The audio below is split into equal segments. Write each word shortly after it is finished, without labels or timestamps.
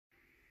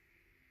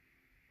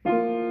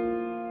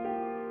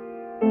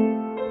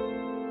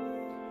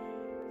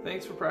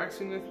thanks for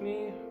practicing with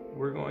me.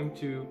 We're going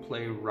to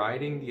play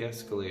Riding the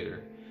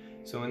Escalator.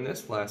 So in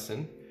this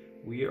lesson,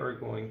 we are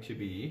going to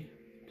be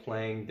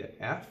playing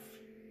the F,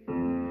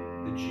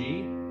 the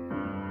G,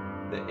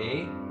 the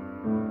A,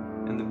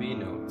 and the B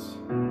notes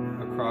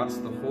across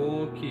the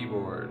whole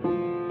keyboard.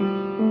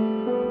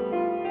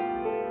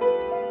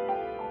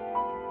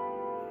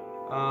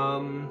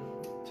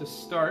 To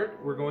start,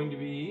 we're going to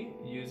be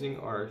using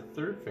our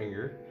third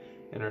finger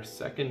and our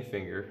second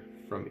finger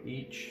from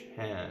each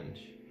hand.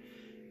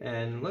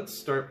 And let's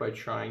start by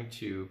trying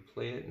to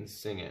play it and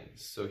sing it.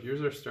 So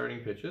here's our starting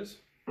pitches.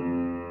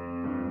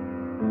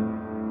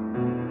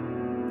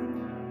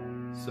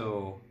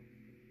 So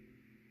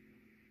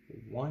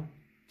 1,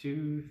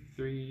 2,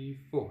 3,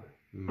 4.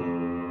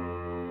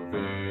 Moving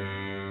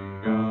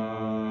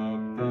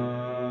up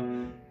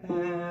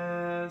the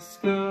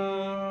escalator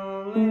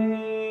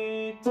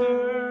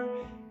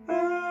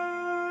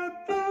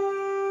at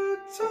the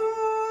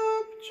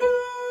top,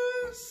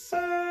 just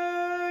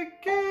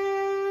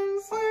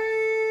seconds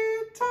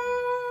later.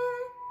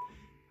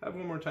 Have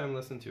one more time,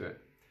 listen to it.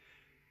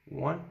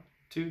 1,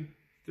 2,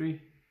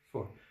 3,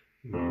 4.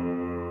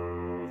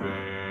 Moving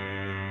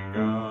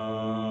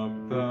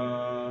up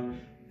the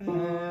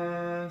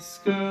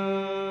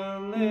escalator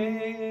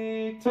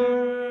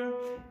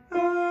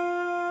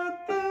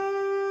at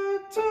the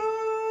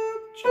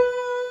top,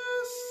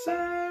 just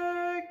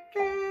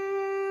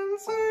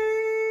seconds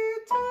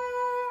later.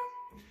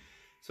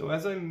 So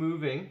as I'm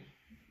moving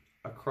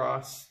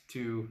across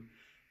to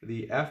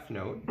the F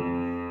note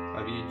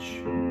of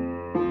each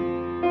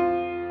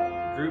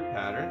group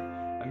pattern,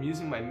 I'm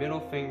using my middle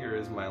finger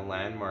as my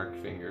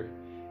landmark finger,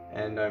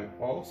 and I'm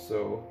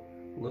also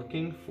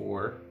looking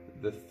for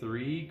the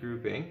 3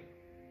 grouping,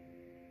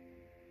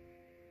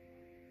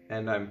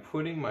 and I'm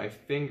putting my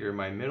finger,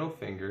 my middle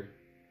finger,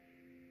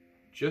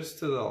 just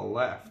to the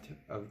left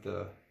of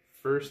the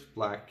first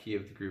black key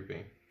of the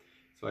grouping.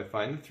 So I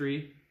find the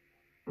 3,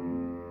 I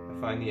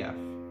find the F,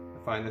 I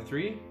find the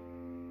 3,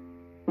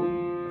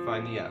 I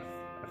find the F,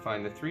 I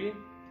find the 3,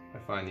 I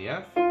find the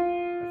F,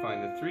 I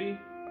find the 3,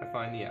 I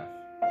find the F.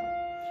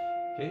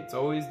 Okay, it's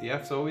always, the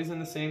F's always in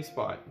the same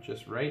spot,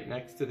 just right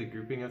next to the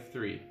grouping of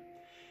 3.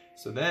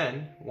 So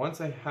then, once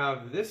I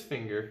have this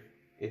finger,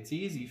 it's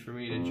easy for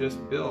me to just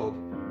build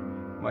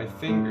my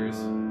fingers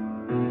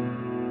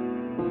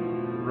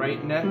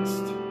right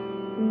next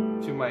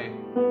to my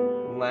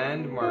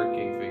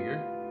landmarking finger.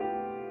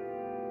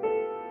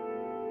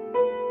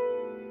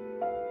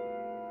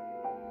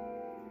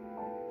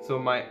 So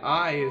my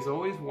eye is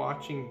always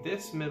watching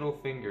this middle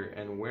finger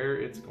and where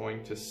it's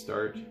going to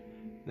start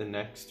the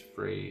next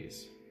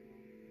phrase.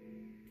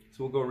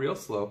 So we'll go real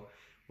slow.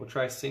 We'll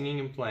try singing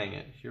and playing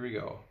it. Here we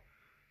go.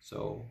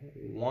 So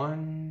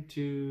 1,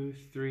 2,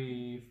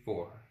 3,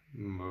 4.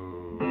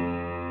 Moving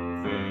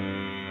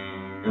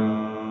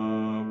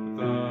up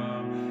the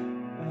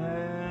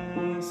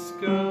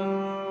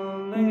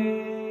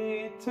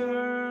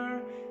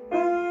escalator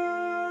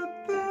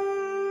at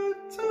the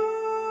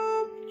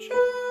top,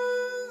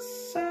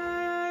 just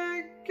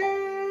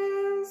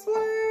seconds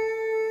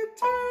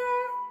later.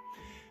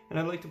 And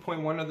I'd like to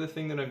point one other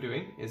thing that I'm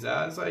doing is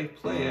as I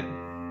play it,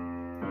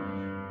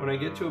 when I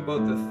get to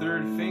about the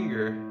 3rd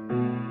finger,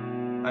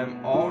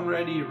 I'm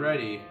already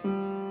ready.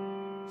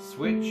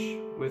 Switch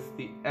with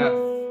the F.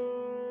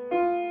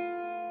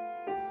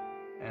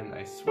 And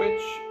I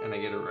switch and I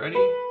get it ready.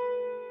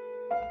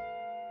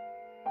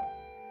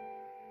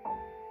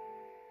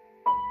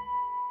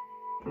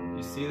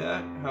 You see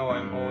that? How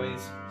I'm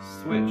always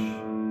switch,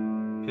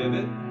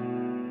 pivot,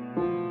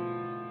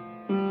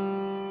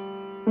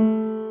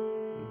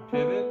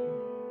 pivot,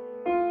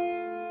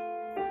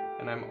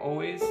 and I'm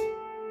always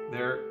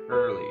there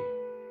early.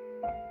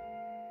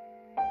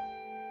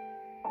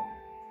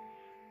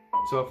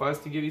 So if I was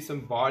to give you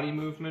some body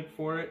movement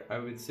for it, I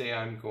would say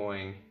I'm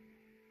going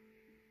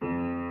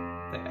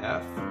the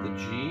F, the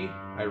G,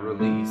 I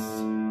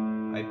release,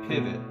 I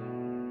pivot,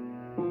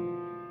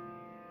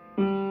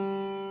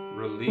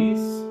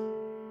 release,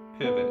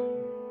 pivot,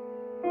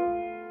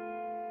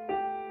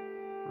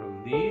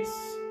 release,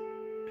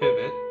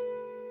 pivot,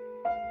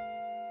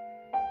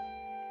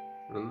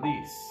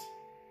 release,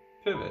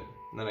 pivot,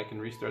 and then I can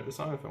restart the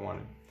song if I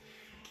wanted.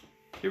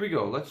 Here we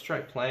go, let's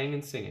try playing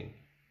and singing.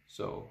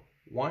 So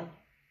 1,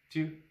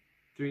 2,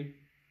 3,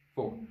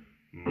 4.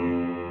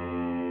 Moving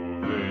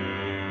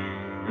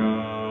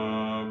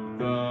up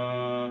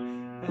the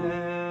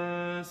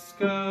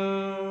escalator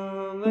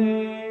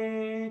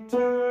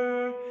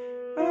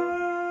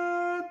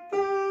at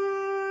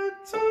the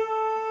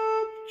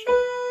top,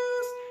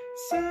 just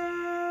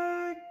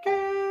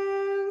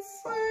seconds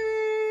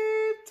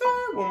later.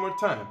 One more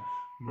time.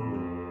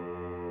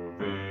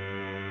 Moving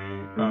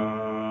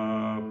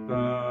up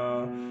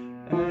the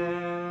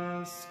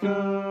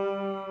escalator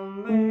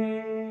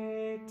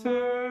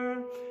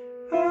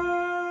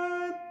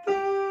at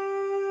the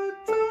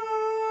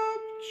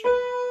top,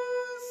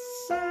 just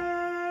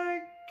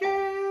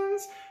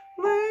seconds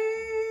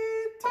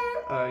later.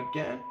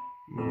 Again.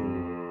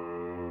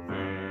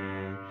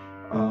 Moving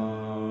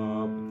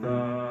up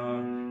the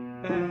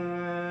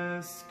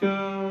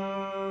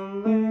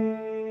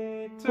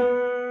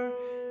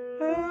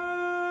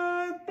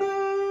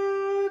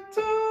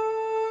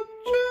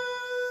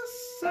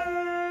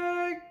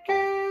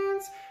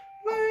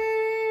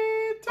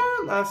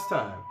last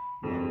time.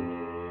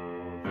 Moving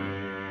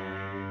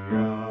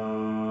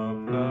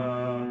up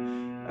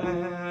the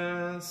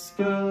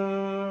escalator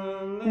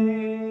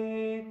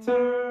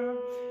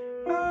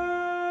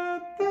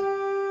at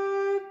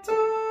the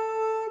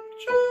top,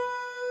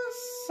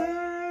 just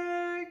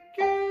seconds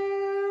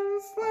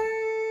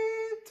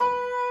later.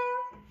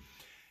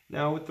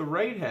 Now with the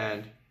right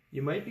hand,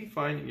 you might be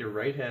finding your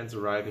right hand's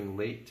arriving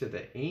late to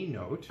the A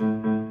note.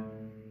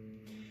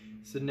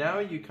 So now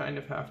you kind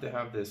of have to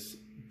have this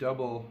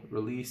double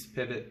release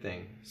pivot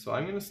thing. So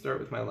I'm going to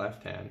start with my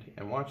left hand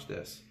and watch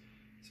this.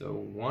 So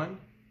 1,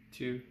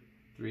 2,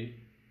 3,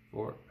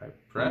 4. I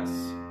press,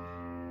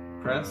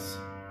 press,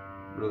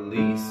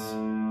 release,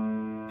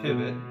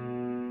 pivot,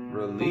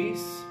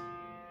 release,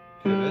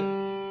 pivot,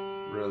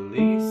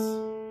 release,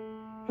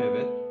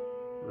 pivot,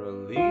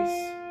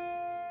 release,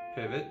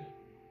 pivot,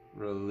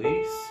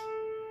 release,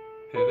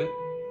 pivot,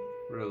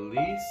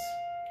 release,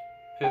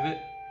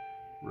 pivot,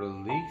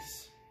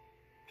 release,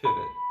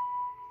 pivot.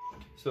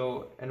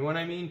 So, and when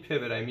I mean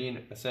pivot, I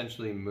mean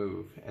essentially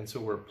move. And so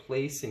we're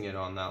placing it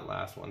on that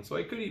last one. So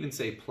I could even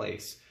say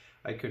place.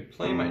 I could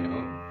play my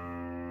note.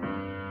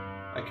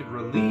 I could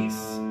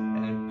release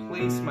and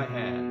place my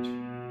hand.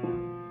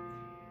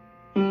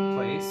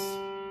 Place,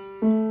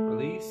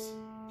 release,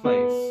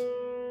 place,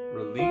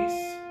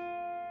 release,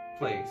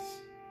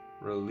 place,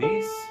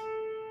 release,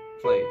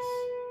 place,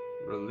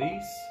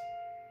 release,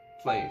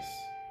 place,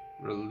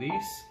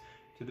 release,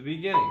 to the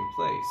beginning,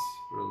 place,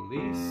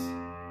 release,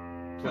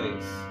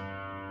 place,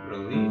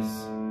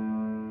 release,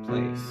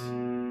 place,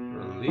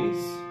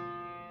 release,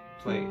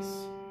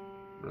 place,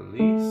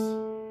 release,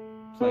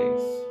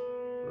 place,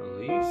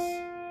 release,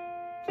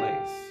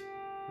 place,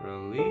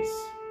 release,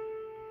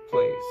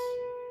 place,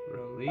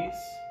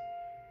 release,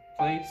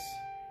 place,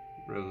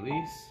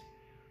 release,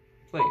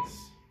 place.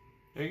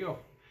 There you go.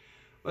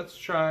 Let's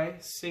try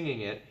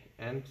singing it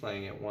and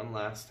playing it one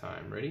last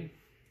time. Ready?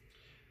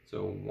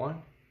 So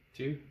 1,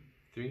 2,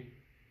 3,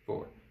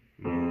 4.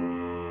 Moving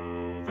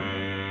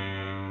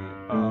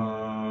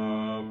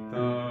up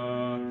the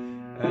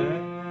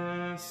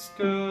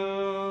escalator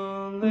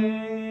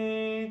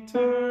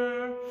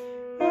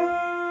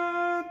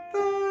at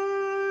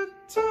the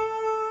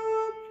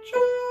top,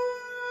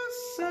 just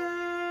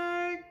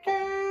seconds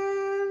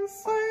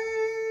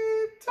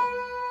later.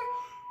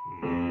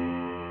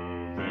 Moving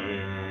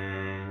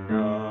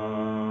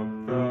up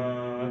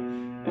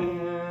the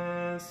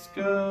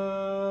escalator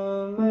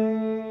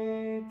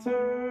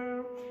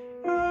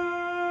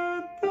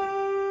at the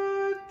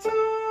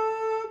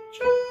top,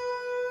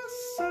 just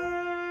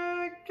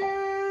seconds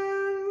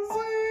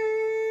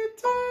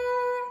later.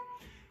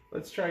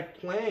 Let's try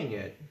playing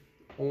it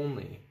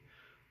only.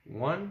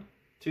 1,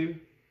 2,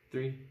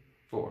 3,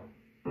 4.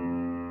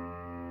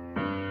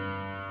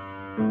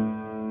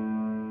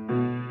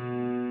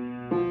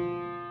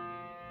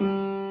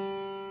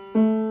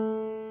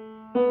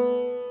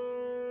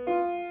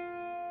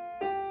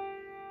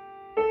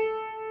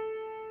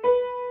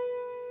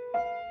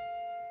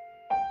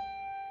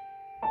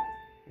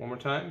 One more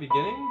time,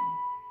 beginning.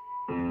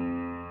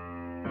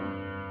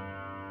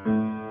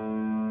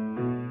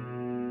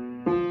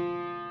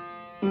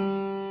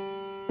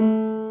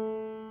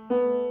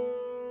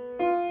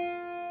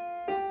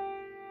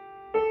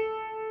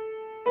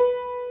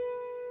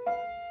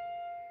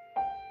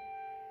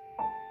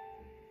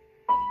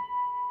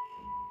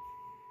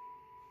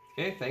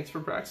 Okay, thanks for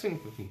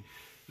practicing with me.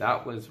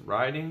 That was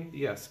Riding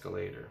the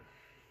Escalator.